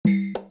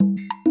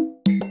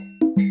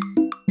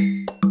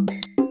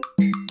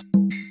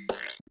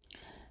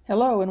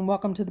Hello and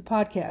welcome to the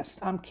podcast.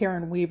 I'm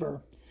Karen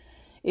Weaver.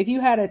 If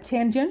you had a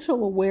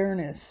tangential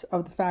awareness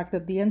of the fact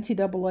that the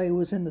NCAA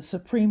was in the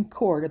Supreme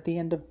Court at the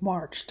end of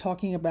March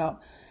talking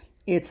about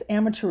its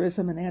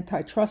amateurism and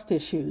antitrust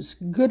issues,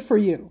 good for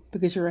you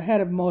because you're ahead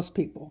of most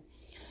people.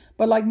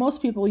 But like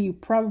most people, you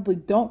probably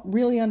don't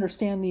really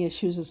understand the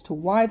issues as to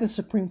why the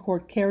Supreme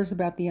Court cares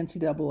about the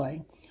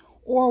NCAA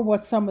or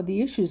what some of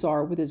the issues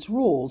are with its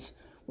rules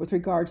with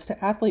regards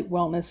to athlete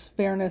wellness,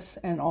 fairness,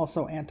 and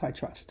also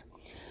antitrust.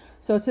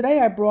 So today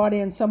I brought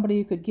in somebody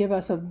who could give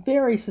us a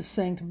very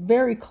succinct,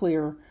 very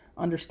clear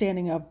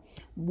understanding of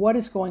what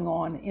is going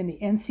on in the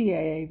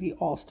NCAA v.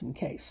 Alston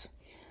case.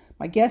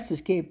 My guest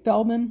is Gabe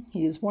Feldman.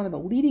 He is one of the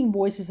leading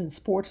voices in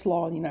sports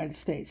law in the United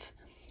States.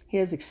 He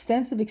has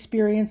extensive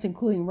experience,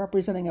 including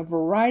representing a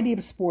variety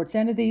of sports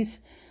entities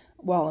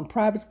while in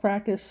private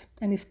practice,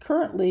 and he's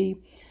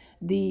currently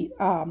the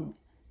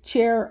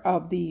chair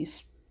of the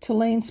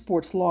Tulane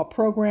Sports Law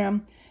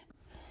Program.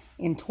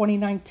 In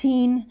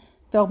 2019,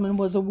 Feldman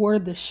was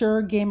awarded the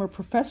Sher Gamer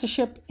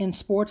Professorship in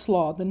Sports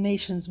Law, the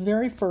nation's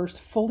very first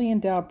fully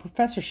endowed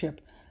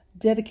professorship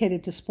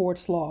dedicated to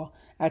sports law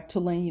at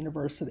Tulane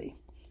University.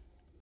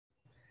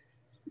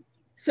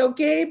 So,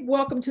 Gabe,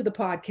 welcome to the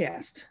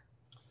podcast.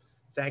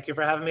 Thank you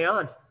for having me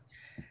on.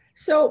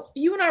 So,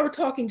 you and I were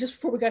talking just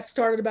before we got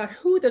started about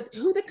who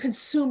the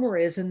consumer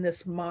is in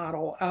this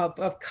model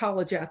of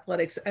college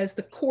athletics as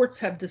the courts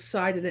have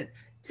decided it.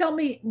 Tell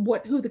me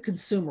who the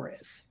consumer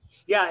is.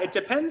 Yeah, it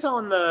depends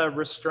on the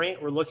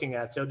restraint we're looking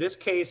at. So this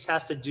case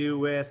has to do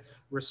with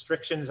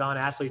restrictions on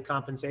athlete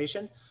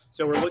compensation.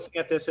 So we're looking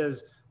at this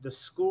as the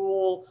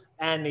school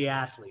and the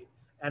athlete.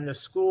 And the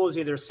school is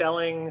either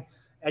selling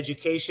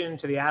education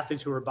to the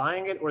athletes who are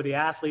buying it, or the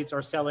athletes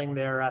are selling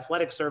their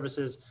athletic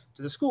services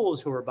to the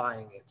schools who are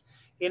buying it.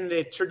 In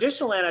the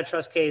traditional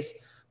antitrust case,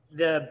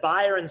 the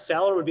buyer and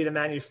seller would be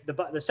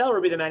the seller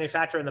would be the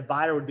manufacturer, and the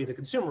buyer would be the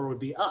consumer, would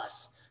be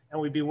us. And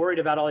we'd be worried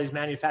about all these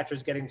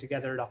manufacturers getting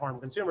together to harm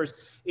consumers.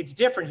 It's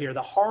different here.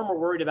 The harm we're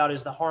worried about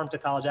is the harm to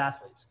college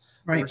athletes.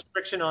 Right. The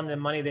restriction on the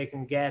money they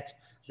can get,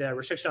 the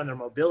restriction on their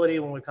mobility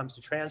when it comes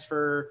to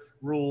transfer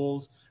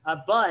rules.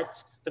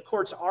 But the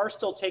courts are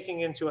still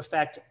taking into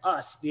effect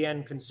us, the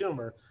end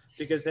consumer,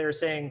 because they're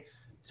saying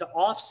to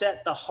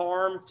offset the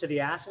harm to the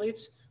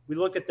athletes, we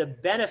look at the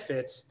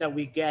benefits that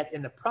we get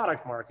in the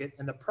product market.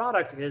 And the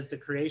product is the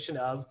creation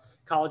of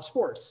college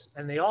sports,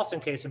 and the Alston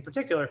case in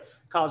particular,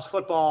 college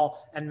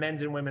football and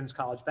men's and women's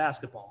college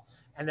basketball.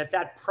 And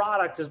that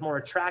product is more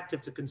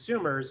attractive to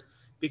consumers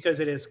because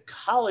it is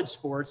college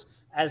sports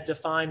as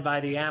defined by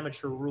the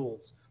amateur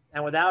rules.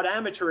 And without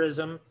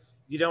amateurism,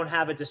 you don't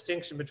have a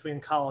distinction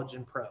between college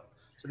and pro.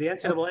 So the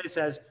NCAA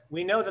says,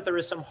 we know that there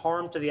is some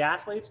harm to the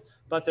athletes,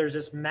 but there's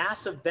this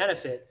massive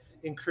benefit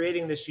in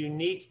creating this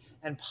unique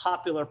and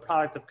popular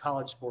product of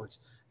college sports.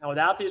 And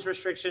without these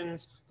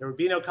restrictions, there would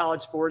be no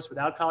college sports.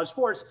 Without college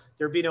sports,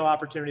 there would be no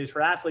opportunities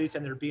for athletes,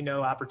 and there'd be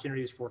no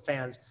opportunities for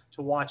fans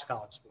to watch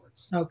college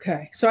sports.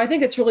 Okay. So I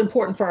think it's really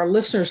important for our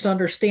listeners to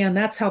understand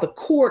that's how the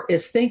court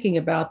is thinking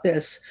about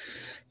this.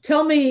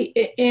 Tell me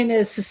in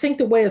as succinct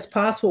a way as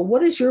possible,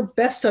 what is your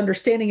best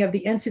understanding of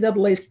the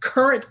NCAA's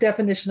current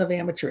definition of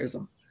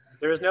amateurism?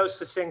 There is no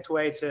succinct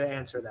way to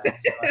answer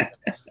that.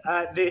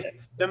 So,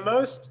 the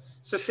most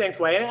succinct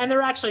way, and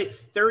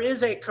there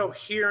is a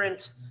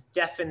coherent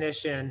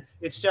definition.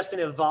 It's just an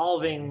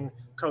evolving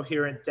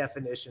coherent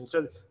definition.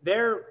 So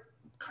their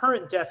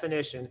current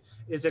definition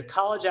is that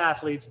college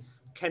athletes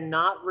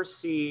cannot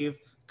receive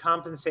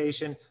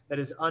compensation that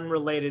is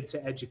unrelated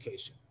to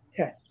education.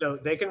 Okay. So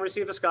they can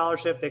receive a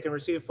scholarship, they can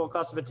receive full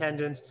cost of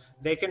attendance,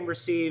 they can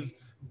receive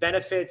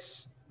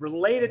benefits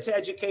related to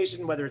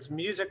education, whether it's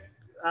music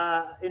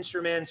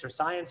instruments or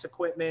science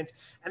equipment,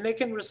 and they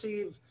can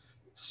receive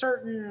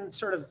certain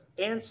sort of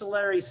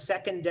ancillary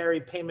secondary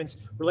payments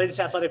related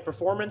to athletic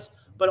performance,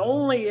 but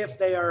only if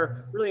they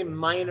are really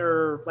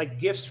minor, like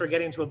gifts for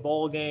getting to a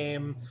bowl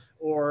game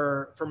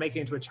or for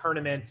making it to a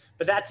tournament.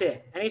 But that's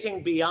it.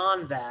 Anything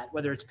beyond that,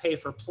 whether it's pay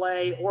for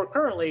play or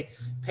currently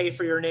pay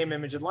for your name,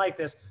 image, and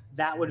likeness,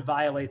 that would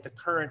violate the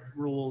current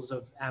rules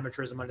of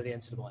amateurism under the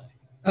NCAA.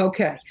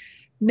 Okay.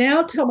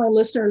 Now tell my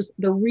listeners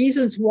the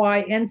reasons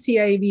why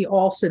NCAA v.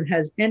 Alston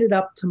has ended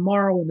up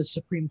tomorrow in the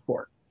Supreme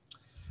Court.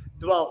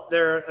 Well,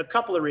 there are a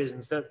couple of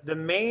reasons.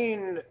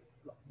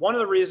 One of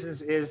the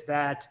reasons is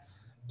that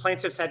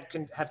plaintiffs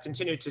have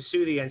continued to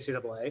sue the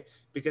NCAA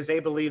because they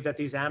believe that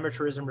these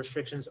amateurism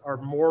restrictions are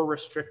more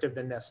restrictive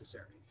than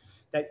necessary.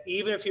 That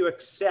even if you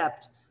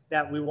accept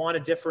that we want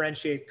to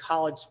differentiate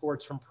college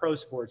sports from pro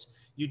sports,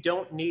 you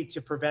don't need to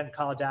prevent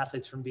college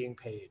athletes from being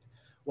paid.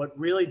 What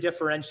really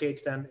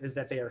differentiates them is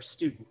that they are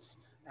students,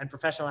 and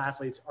professional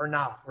athletes are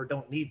not or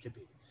don't need to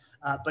be.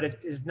 But it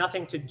is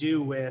nothing to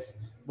do with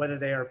whether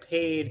they are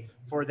paid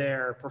for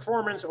their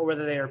performance or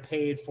whether they are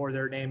paid for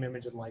their name,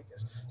 image, and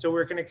likeness. So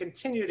we're going to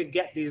continue to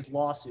get these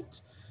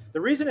lawsuits.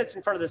 The reason it's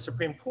in front of the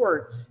Supreme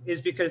Court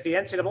is because the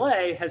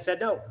NCAA has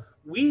said, no,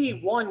 we,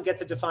 one, get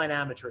to define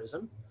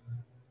amateurism.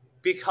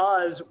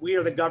 because we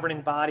are the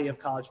governing body of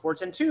college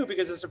sports, and two,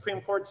 because the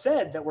Supreme Court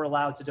said that we're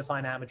allowed to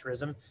define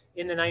amateurism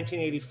in the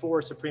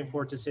 1984 Supreme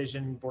Court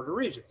decision, Board of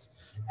Regents.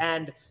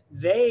 And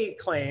they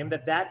claim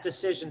that that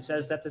decision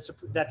says that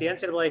the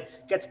NCAA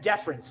gets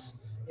deference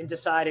in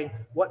deciding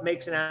what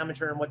makes an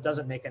amateur and what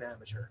doesn't make an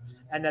amateur,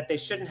 and that they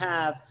shouldn't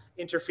have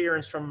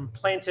interference from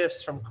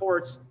plaintiffs, from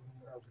courts,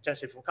 or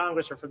potentially from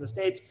Congress or from the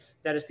states,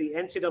 that it's the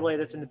NCAA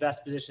that's in the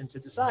best position to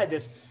decide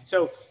this.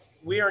 So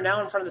we are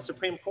now in front of the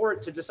Supreme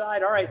Court to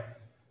decide, all right,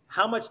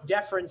 how much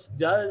deference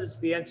does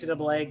the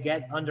NCAA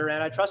get under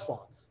antitrust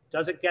law?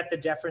 Does it get the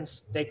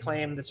deference they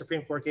claim the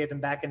Supreme Court gave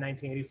them back in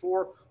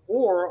 1984?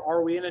 Or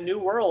are we in a new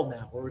world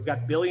now where we've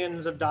got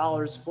billions of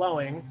dollars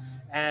flowing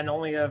and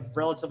only a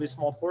relatively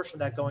small portion of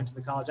that going to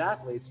the college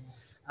athletes?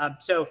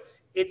 So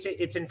it's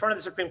in front of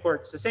the Supreme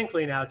Court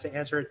succinctly now to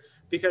answer it,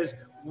 because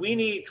we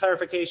need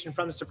clarification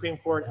from the Supreme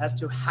Court as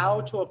to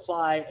how to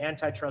apply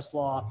antitrust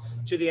law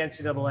to the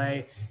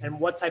NCAA and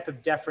what type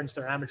of deference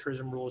their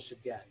amateurism rules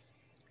should get.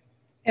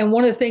 And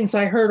one of the things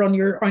I heard on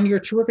your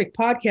terrific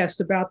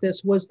podcast about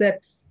this was that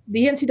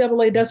the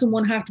NCAA doesn't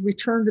want to have to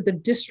return to the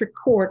district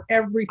court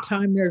every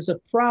time there's a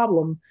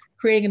problem,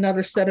 creating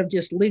another set of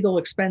just legal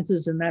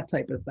expenses and that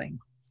type of thing.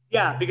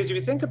 Yeah, because if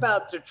you think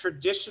about the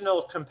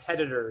traditional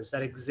competitors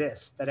that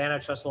exist that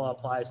antitrust law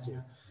applies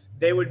to,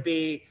 they would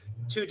be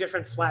two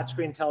different flat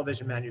screen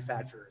television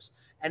manufacturers.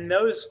 And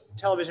those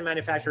television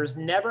manufacturers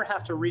never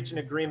have to reach an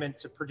agreement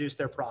to produce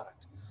their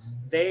product.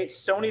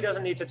 Sony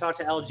doesn't need to talk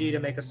to LG to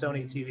make a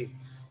Sony TV.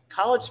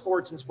 College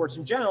sports and sports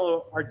in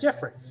general are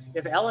different.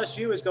 If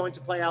LSU is going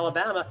to play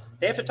Alabama,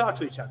 they have to talk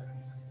to each other.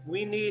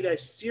 We need a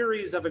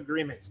series of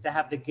agreements to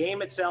have the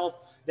game itself,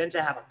 then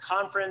to have a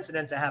conference, and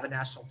then to have a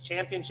national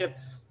championship.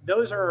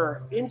 Those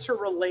are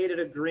interrelated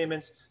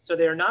agreements. So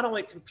they are not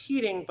only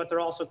competing, but they're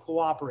also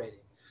cooperating.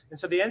 And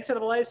so the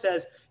NCAA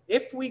says,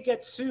 if we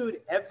get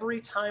sued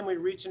every time we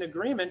reach an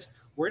agreement,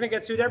 we're going to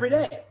get sued every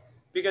day,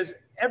 because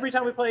every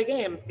time we play a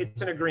game,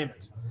 it's an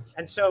agreement.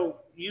 And so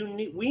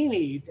we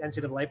need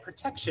NCAA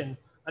protection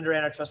under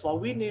antitrust law.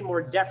 We need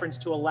more deference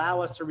to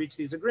allow us to reach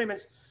these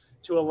agreements,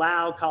 to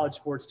allow college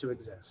sports to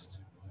exist.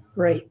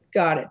 Great,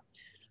 got it.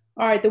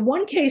 All right, the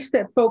one case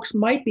that folks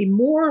might be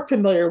more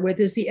familiar with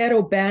is the Ed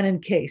O'Bannon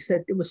case.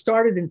 It was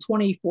started in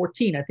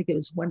 2014. I think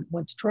it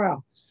went to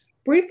trial.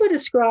 Briefly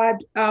describe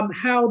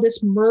how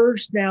this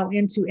merged now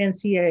into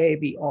NCAA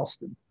v.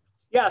 Alston.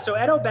 Yeah, so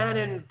Ed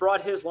O'Bannon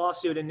brought his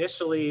lawsuit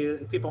initially,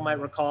 people might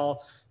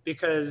recall,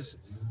 because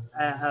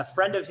a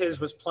friend of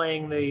his was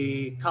playing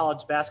the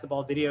college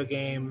basketball video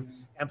game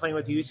and playing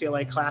with the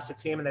UCLA Classic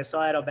team, and they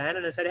saw Ed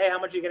O'Bannon and said, hey, how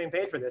much are you getting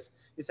paid for this?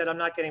 He said, I'm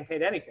not getting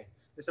paid anything.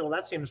 They said, well,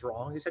 that seems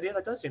wrong. He said, yeah,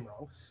 that does seem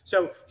wrong.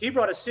 So he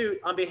brought a suit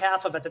on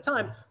behalf of, at the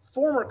time,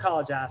 former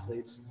college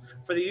athletes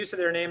for the use of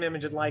their name,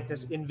 image, and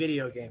likeness in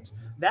video games.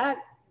 That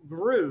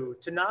grew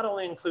to not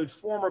only include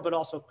former, but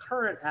also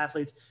current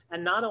athletes,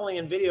 and not only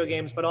in video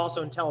games, but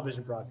also in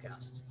television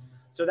broadcasts.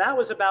 So that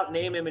was about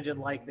name, image, and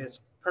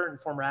likeness, current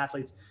and former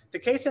athletes. The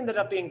case ended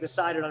up being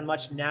decided on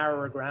much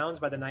narrower grounds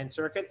by the Ninth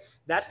Circuit.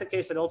 That's the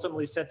case that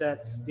ultimately said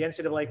that the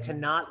NCAA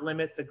cannot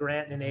limit the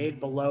grant and aid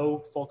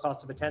below full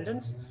cost of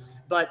attendance,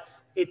 but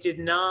it did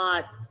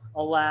not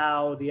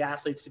allow the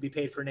athletes to be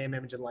paid for name,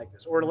 image, and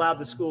likeness, or it allowed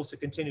the schools to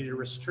continue to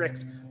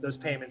restrict those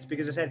payments,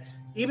 because it said,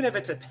 even if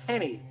it's a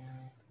penny,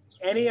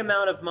 any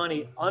amount of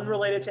money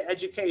unrelated to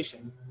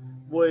education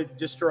would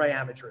destroy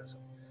amateurism.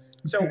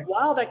 So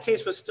while that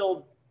case was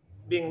still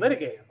being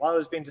litigated, while it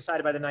was being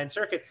decided by the Ninth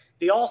Circuit,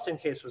 the Alston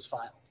case was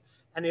filed.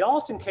 And the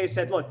Alston case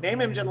said, look,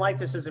 name, image, and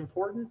likeness is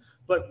important,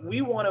 but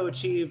we want to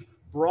achieve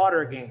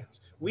broader gains.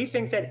 We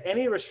think that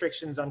any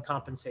restrictions on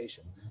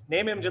compensation,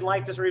 name, image, and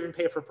likeness, or even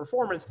pay for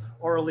performance,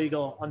 are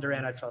illegal under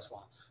antitrust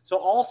law. So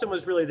Alston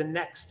was really the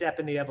next step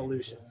in the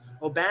evolution.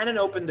 O'Bannon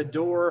opened the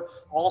door.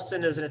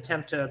 Alston is an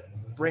attempt to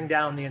bring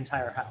down the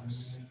entire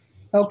house.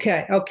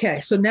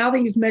 Okay. So now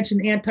that you've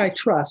mentioned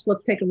antitrust,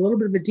 let's take a little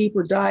bit of a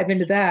deeper dive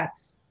into that.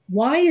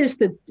 Why is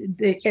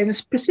and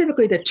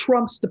specifically the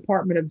Trump's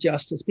Department of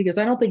Justice, because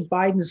I don't think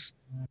Biden's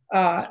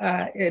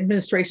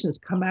administration has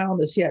come out on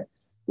this yet.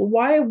 Well,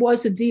 why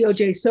was the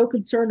DOJ so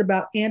concerned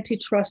about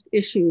antitrust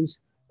issues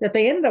that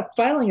they ended up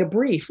filing a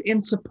brief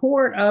in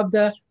support of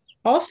the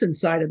Alston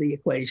side of the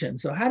equation?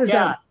 So how does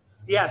that?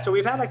 Yeah, so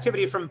we've had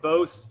activity from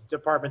both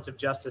departments of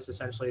justice,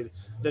 essentially.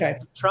 The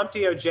Trump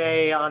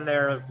DOJ on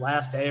their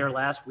last day or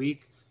last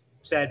week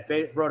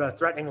wrote a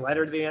threatening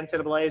letter to the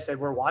NCAA, said,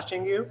 we're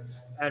watching you,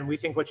 and we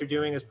think what you're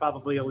doing is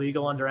probably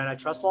illegal under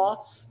antitrust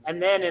law.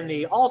 And then in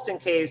the Alston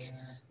case,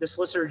 the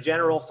Solicitor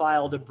General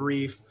filed a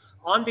brief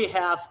on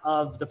behalf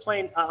of the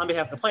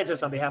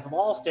plaintiffs, on behalf of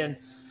Alston,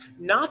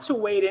 not to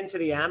wade into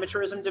the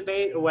amateurism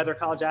debate or whether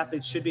college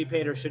athletes should be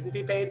paid or shouldn't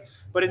be paid,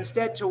 but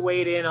instead to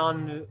wade in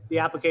on the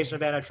application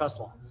of antitrust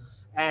law.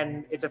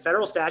 And it's a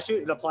federal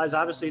statute. It applies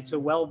obviously to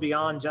well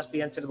beyond just the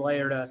NCAA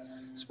or to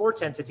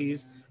sports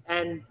entities.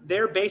 And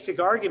their basic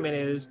argument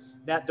is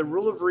that the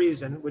rule of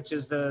reason, which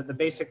is the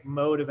basic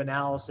mode of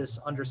analysis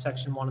under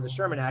Section 1 of the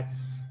Sherman Act,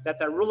 that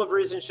the rule of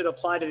reason should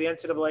apply to the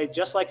NCAA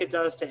just like it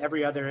does to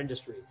every other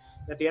industry,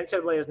 that the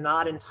NCAA is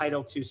not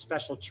entitled to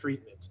special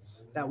treatment,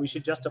 that we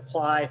should just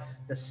apply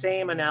the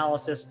same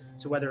analysis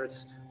to whether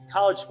it's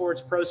college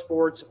sports, pro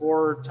sports,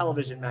 or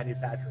television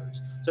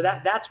manufacturers. So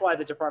that's why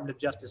the Department of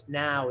Justice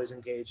now is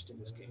engaged in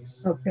this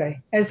case. Okay.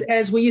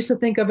 As we used to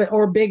think of it,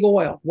 or big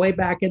oil way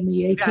back in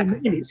the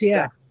 1890s.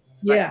 Yeah. Exactly.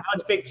 Yeah. Right. Now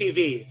it's big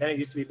TV. Then it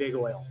used to be big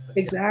oil.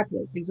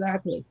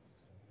 Exactly.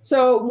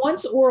 So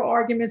once oral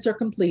arguments are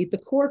complete, the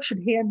court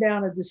should hand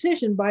down a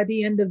decision by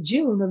the end of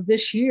June of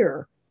this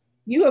year.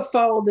 You have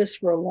followed this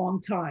for a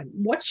long time.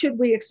 What should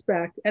we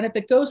expect? And if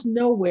it goes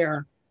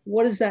nowhere,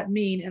 what does that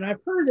mean? And I've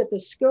heard that the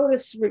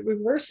SCOTUS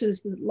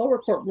reverses the lower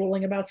court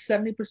ruling about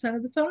 70%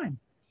 of the time.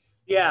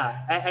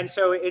 Yeah, and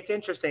so it's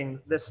interesting.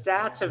 The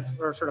stats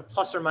are sort of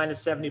plus or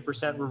minus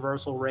 70%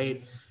 reversal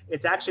rate.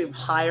 It's actually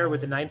higher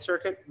with the Ninth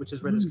Circuit, which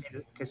is where this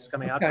case is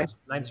coming out from. So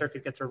Ninth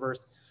Circuit gets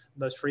reversed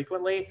most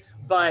frequently,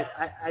 but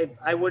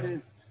I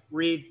wouldn't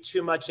read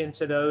too much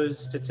into those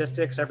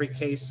statistics. Every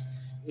case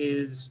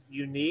is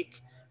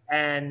unique,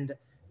 and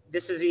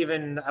this is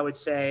even, I would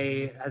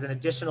say, as an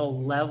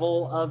additional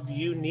level of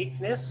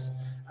uniqueness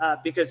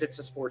because it's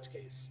a sports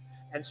case.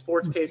 And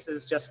sports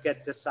cases just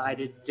get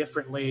decided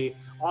differently,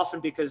 often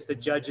because the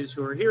judges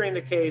who are hearing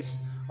the case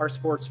are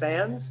sports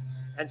fans.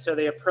 And so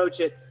they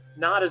approach it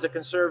not as a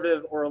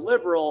conservative or a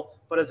liberal,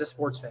 but as a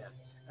sports fan.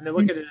 And they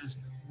look at it as,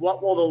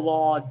 what will the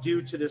law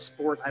do to this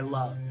sport I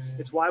love?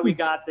 It's why we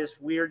got this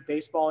weird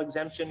baseball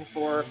exemption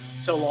for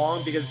so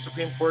long, because the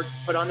Supreme Court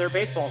put on their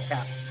baseball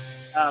cap.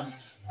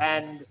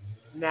 And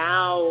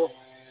now,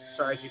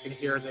 sorry if you can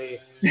hear the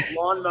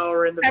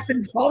lawnmower in the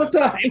happens all the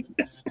time.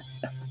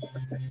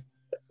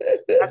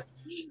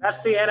 That's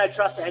the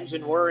antitrust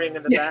engine whirring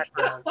in the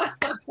background.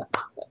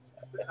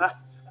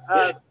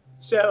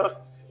 So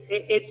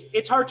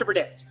it's hard to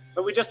predict,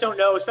 but we just don't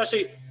know,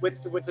 especially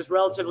with this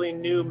relatively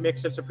new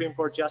mix of Supreme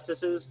Court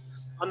justices.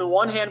 On the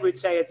one hand, we'd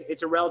say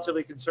it's a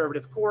relatively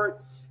conservative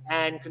court,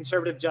 and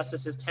conservative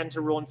justices tend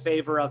to rule in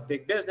favor of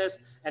big business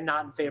and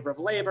not in favor of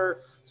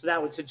labor. So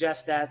that would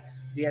suggest that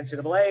the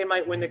NCAA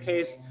might win the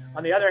case.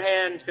 On the other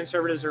hand,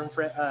 conservatives are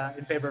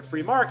in favor of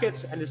free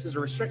markets, and this is a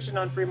restriction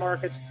on free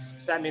markets.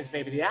 So that means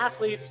maybe the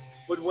athletes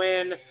would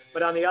win.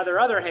 But on the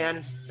other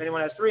hand, if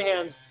anyone has three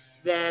hands,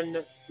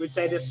 then we'd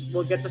say this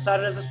will get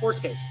decided as a sports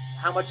case.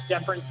 How much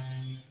deference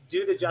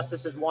do the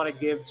justices want to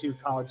give to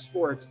college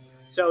sports?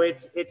 So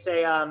it's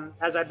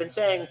as I've been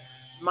saying,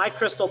 my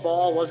crystal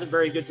ball wasn't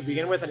very good to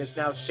begin with, and it's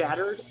now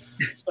shattered.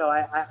 So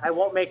I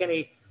won't make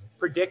any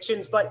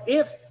predictions. But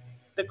if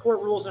the court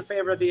rules in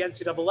favor of the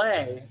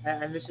NCAA,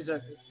 and this is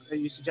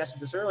you suggested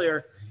this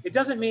earlier, it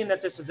doesn't mean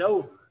that this is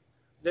over.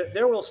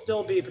 There will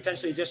still be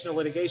potentially additional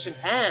litigation,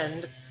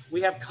 and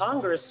we have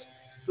Congress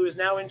who has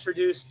now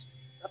introduced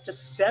up to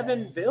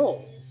 7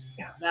 bills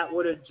that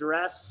would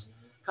address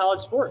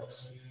college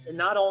sports, and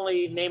not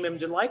only name,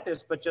 image, and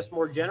likeness, but just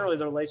more generally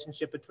the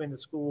relationship between the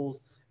schools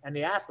and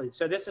the athletes.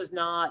 So this is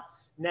not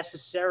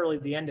necessarily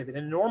the end of it.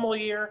 In a normal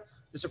year,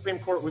 the Supreme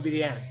Court would be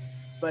the end.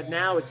 But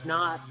now it's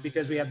not,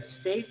 because we have the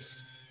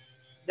states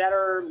that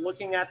are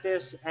looking at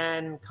this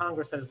and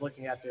Congress that is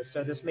looking at this.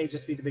 So this may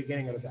just be the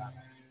beginning of the battle.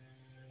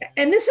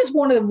 And this is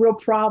one of the real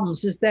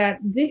problems, is that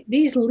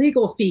these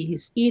legal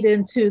fees eat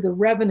into the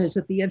revenues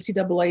that the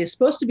NCAA is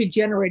supposed to be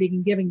generating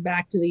and giving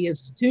back to the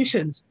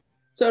institutions.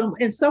 So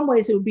in some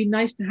ways, it would be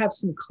nice to have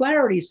some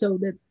clarity so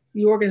that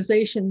the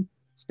organization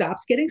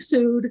stops getting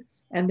sued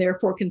and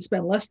therefore can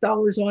spend less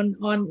dollars on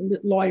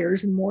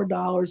lawyers and more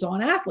dollars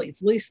on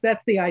athletes. At least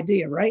that's the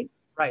idea, right?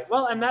 Right.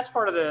 Well, and that's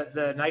part of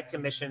the Knight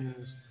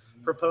Commission's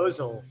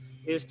proposal,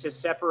 is to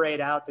separate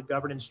out the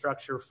governance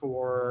structure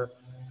for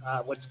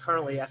what's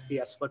currently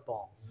FBS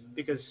football,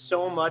 because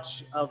so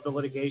much of the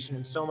litigation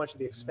and so much of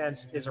the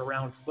expense is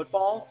around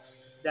football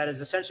that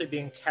is essentially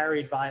being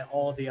carried by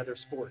all the other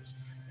sports.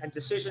 And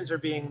decisions are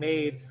being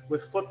made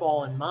with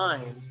football in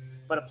mind,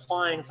 but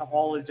applying to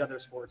all these other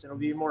sports. And it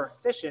would be more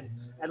efficient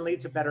and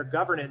lead to better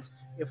governance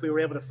if we were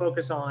able to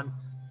focus on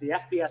the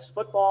FBS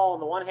football on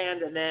the one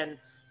hand, and then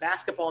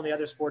basketball and the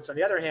other sports on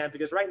the other hand,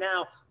 because right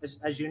now,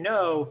 as you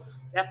know,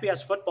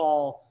 FBS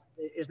football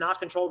is not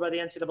controlled by the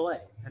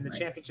NCAA, and the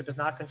championship is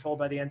not controlled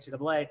by the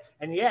NCAA.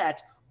 And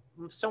yet,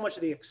 so much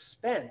of the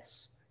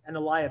expense and the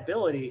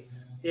liability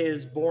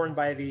is borne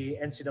by the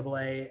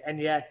NCAA, and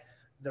yet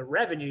the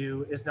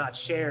revenue is not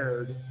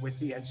shared with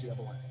the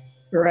NCAA.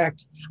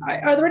 Correct.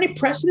 Are there any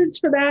precedents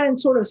for that and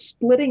sort of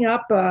splitting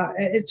up?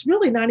 It's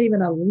really not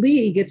even a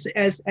league. It's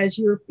as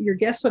your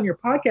guests on your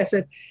podcast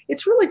said,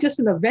 it's really just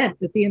an event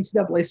that the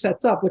NCAA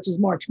sets up, which is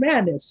March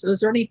Madness. So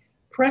is there any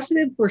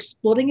precedent for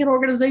splitting an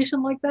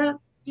organization like that?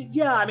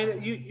 Yeah, I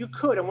mean, you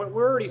could, and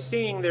we're already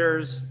seeing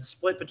there's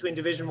split between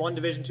Division I,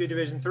 Division II,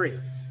 Division III,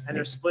 and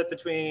there's split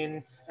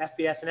between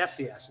FBS and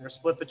FCS, and there's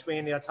split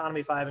between the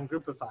Autonomy 5 and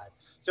Group of 5.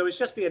 So it's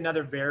just be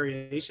another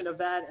variation of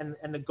that,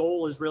 and the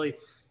goal is really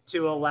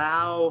to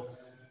allow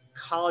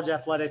college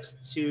athletics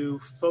to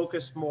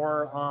focus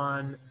more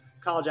on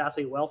college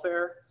athlete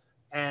welfare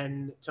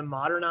and to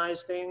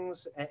modernize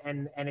things.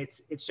 And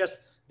it's just,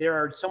 there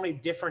are so many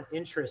different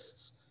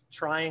interests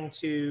trying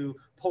to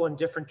pull in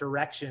different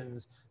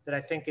directions, that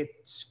I think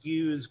it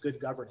skews good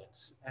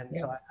governance. And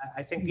so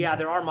I think, yeah,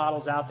 there are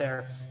models out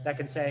there that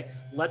can say,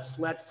 let's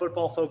let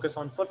football focus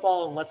on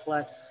football and let's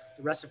let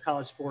the rest of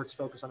college sports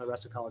focus on the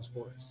rest of college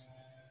sports.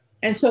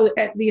 And so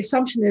the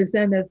assumption is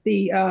then that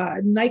the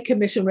Knight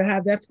Commission would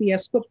have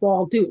FBS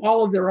football do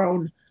all of their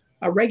own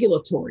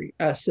regulatory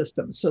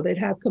systems. So they'd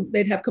have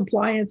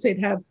compliance, they'd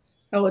have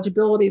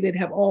eligibility, they'd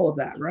have all of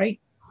that, right?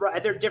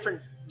 Right. There are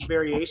different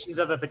variations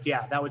of it, but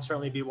yeah, that would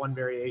certainly be one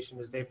variation,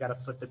 is they've got to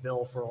foot the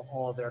bill for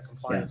all of their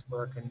compliance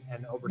work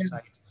and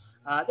oversight.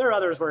 There are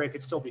others where it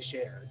could still be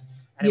shared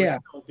and it would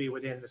still be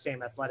within the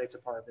same athletic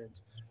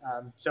department.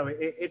 So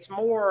it's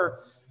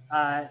more,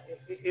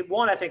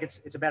 one, I think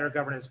it's a better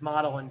governance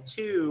model. And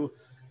two,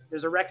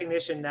 there's a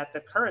recognition that the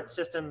current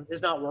system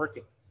is not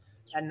working.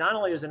 And not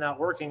only is it not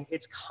working,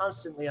 it's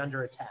constantly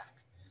under attack.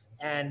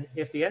 And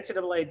if the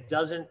NCAA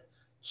doesn't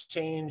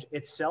change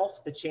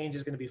itself, the change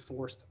is going to be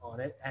forced on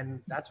it. And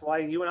that's why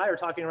you and I are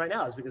talking right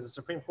now, is because the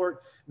Supreme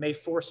Court may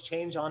force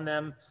change on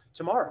them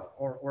tomorrow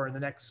or in the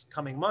next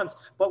coming months.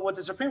 But what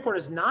the Supreme Court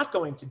is not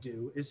going to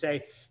do is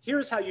say,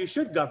 here's how you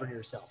should govern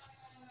yourself.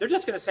 They're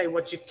just going to say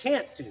what you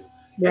can't do.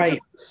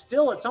 Right. So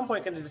still at some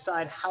point going to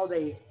decide how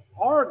they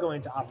are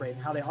going to operate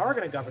and how they are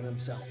going to govern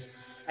themselves.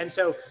 And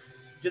so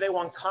do they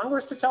want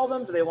Congress to tell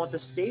them? Do they want the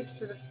states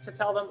to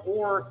tell them?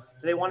 Or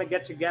do they want to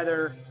get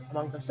together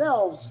among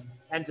themselves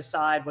and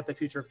decide what the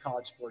future of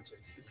college sports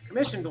is? The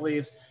commission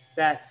believes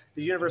that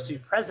the university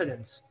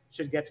presidents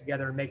should get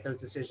together and make those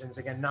decisions,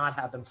 again, not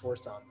have them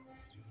forced on them.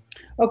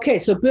 Okay,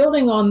 so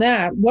building on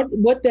that,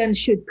 what then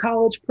should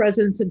college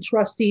presidents and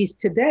trustees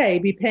today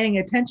be paying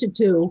attention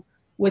to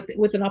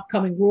with an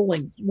upcoming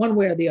ruling, one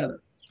way or the other?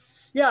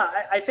 Yeah,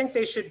 I think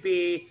they should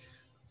be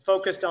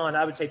focused on,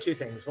 I would say, two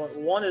things.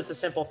 One is the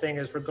simple thing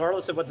is,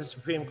 regardless of what the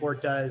Supreme Court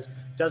does,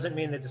 doesn't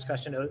mean the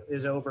discussion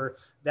is over,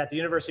 that the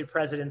university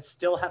presidents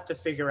still have to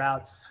figure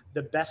out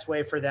the best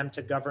way for them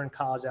to govern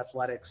college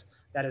athletics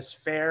that is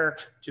fair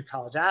to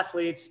college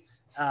athletes,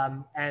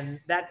 and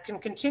that can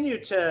continue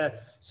to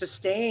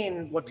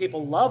sustain what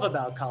people love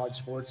about college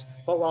sports,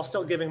 but while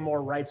still giving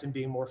more rights and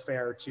being more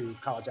fair to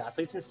college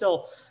athletes, and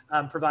still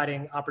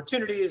providing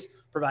opportunities,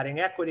 providing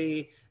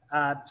equity.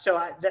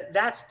 So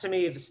that's, to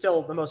me,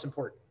 still the most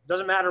important.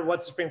 Doesn't matter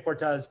what the Supreme Court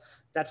does,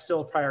 that's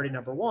still priority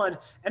number one.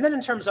 And then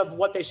in terms of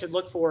what they should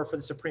look for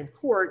the Supreme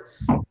Court,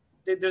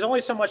 there's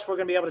only so much we're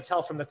going to be able to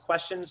tell from the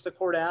questions the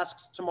court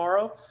asks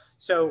tomorrow.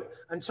 So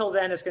until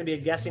then, it's going to be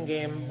a guessing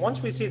game.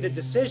 Once we see the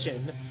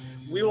decision,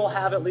 we will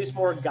have at least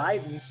more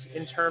guidance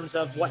in terms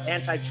of what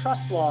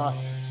antitrust law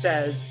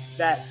says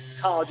that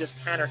colleges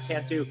can or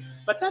can't do.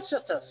 But that's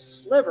just a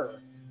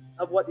sliver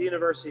of what the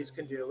universities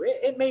can do.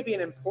 It may be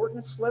an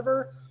important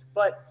sliver,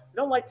 but I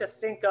don't like to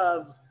think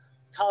of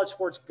college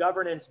sports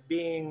governance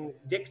being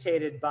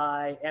dictated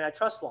by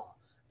antitrust law.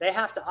 They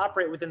have to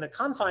operate within the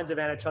confines of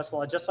antitrust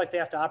law, just like they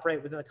have to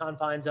operate within the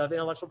confines of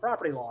intellectual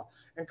property law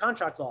and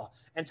contract law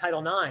and Title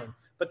IX.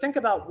 But think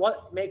about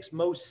what makes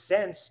most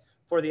sense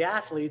for the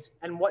athletes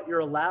and what you're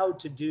allowed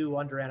to do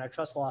under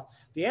antitrust law.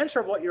 The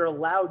answer of what you're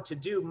allowed to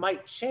do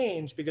might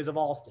change because of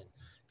Alston.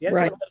 The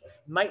NCAA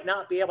might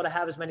not be able to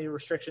have as many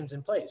restrictions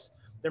in place.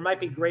 There might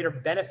be greater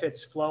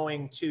benefits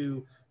flowing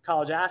to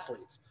college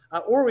athletes,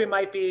 or we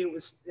might be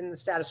in the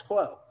status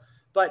quo.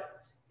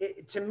 But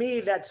to me,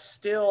 that's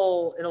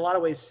still in a lot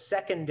of ways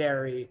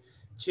secondary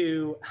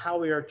to how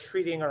we are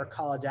treating our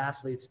college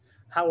athletes,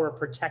 how we're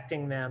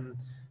protecting them,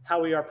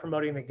 how we are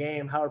promoting the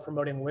game, how we're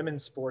promoting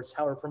women's sports,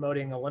 how we're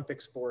promoting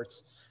Olympic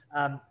sports.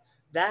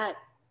 That,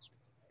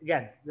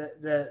 again,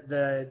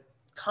 the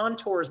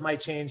contours might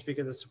change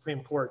because of the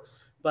Supreme Court,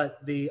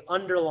 but the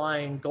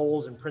underlying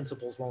goals and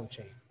principles won't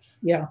change.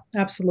 Yeah,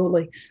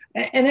 absolutely.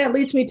 And that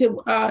leads me to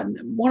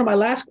one of my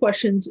last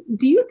questions.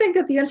 Do you think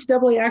that the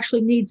NCAA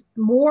actually needs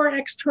more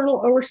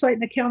external oversight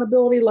and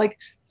accountability? Like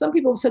some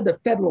people have said the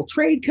Federal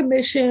Trade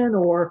Commission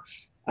or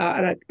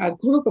a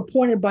group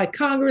appointed by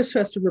Congress who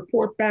has to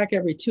report back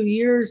every 2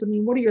 years. I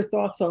mean, what are your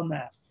thoughts on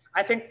that?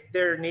 I think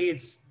there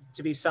needs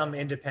to be some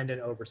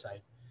independent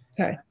oversight.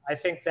 Okay. I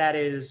think that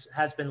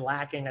has been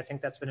lacking. I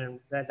think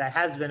that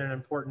has been an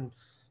important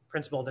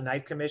principle of the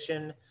Knight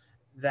Commission,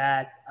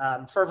 that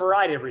for a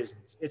variety of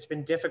reasons, it's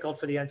been difficult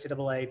for the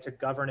NCAA to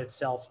govern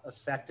itself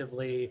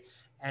effectively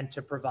and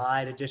to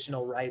provide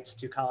additional rights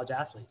to college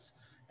athletes.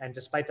 And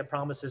despite the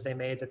promises they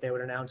made that they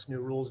would announce new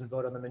rules and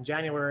vote on them in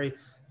January,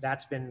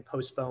 that's been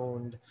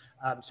postponed.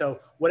 So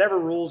whatever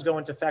rules go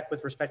into effect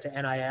with respect to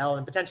NIL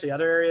and potentially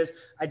other areas,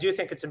 I do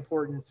think it's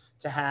important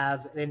to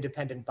have an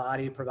independent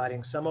body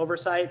providing some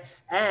oversight.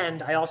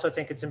 And I also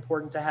think it's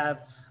important to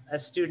have a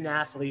student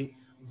athlete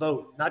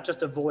vote, not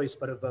just a voice,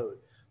 but a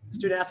vote.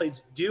 Student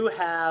athletes do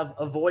have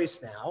a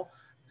voice now.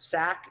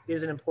 SAC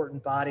is an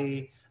important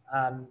body,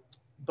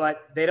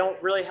 but they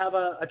don't really have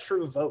a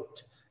true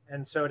vote.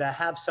 And so to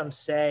have some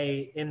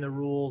say in the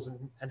rules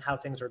and how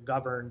things are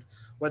governed,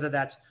 whether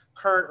that's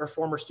current or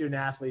former student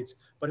athletes,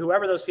 but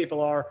whoever those people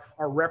are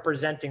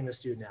representing the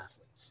student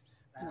athletes.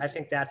 I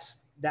think that's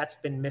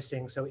been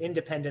missing. So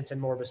independence and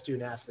more of a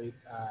student athlete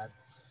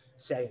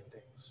say in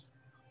things.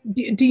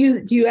 Do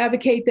you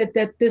advocate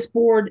that this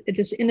board,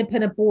 this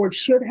independent board,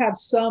 should have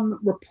some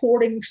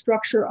reporting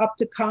structure up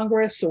to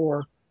Congress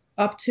or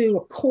up to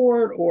a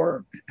court,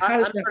 or how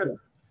does I'm that sort of,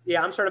 work?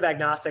 yeah, I'm sort of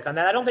agnostic on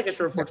that. I don't think it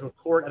should Okay. report to a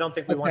court. I don't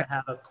think we Okay. want to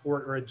have a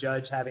court or a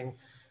judge having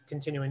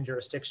continuing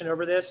jurisdiction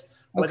over this.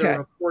 Whether it Okay.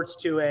 reports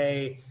to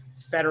a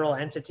federal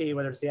entity,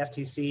 whether it's the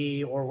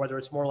FTC, or whether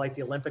it's more like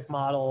the Olympic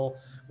model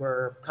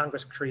where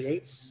Congress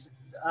creates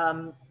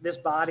this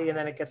body and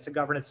then it gets to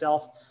govern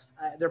itself.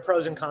 There are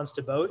pros and cons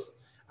to both.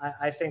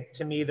 I think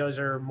to me, those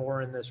are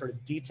more in the sort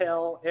of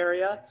detail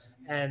area.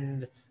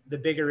 And the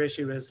bigger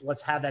issue is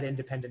let's have that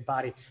independent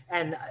body.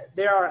 And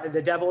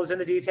the devil is in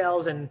the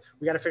details, and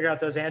we got to figure out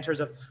those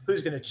answers of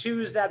who's going to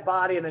choose that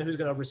body and then who's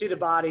going to oversee the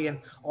body and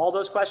all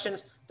those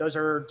questions. Those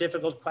are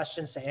difficult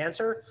questions to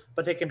answer,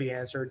 but they can be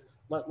answered.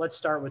 Let's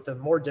start with the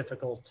more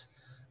difficult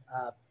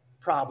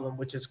problem,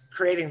 which is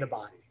creating the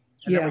body.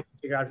 And then we can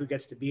figure out who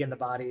gets to be in the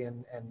body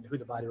and who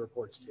the body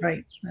reports to.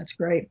 Right. That's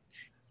great.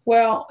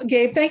 Well,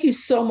 Gabe, thank you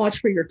so much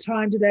for your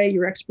time today,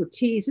 your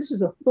expertise. This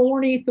is a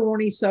thorny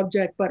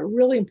subject, but a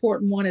really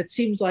important one. It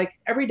seems like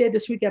every day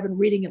this week I've been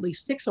reading at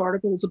least 6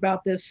 articles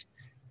about this.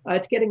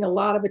 It's getting a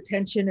lot of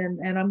attention,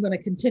 and I'm going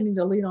to continue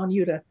to lean on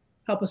you to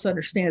help us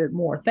understand it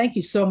more. Thank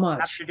you so much.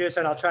 After you do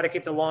so, I'll try to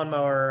keep the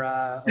lawnmower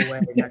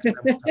away next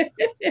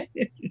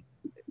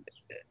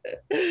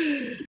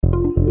time.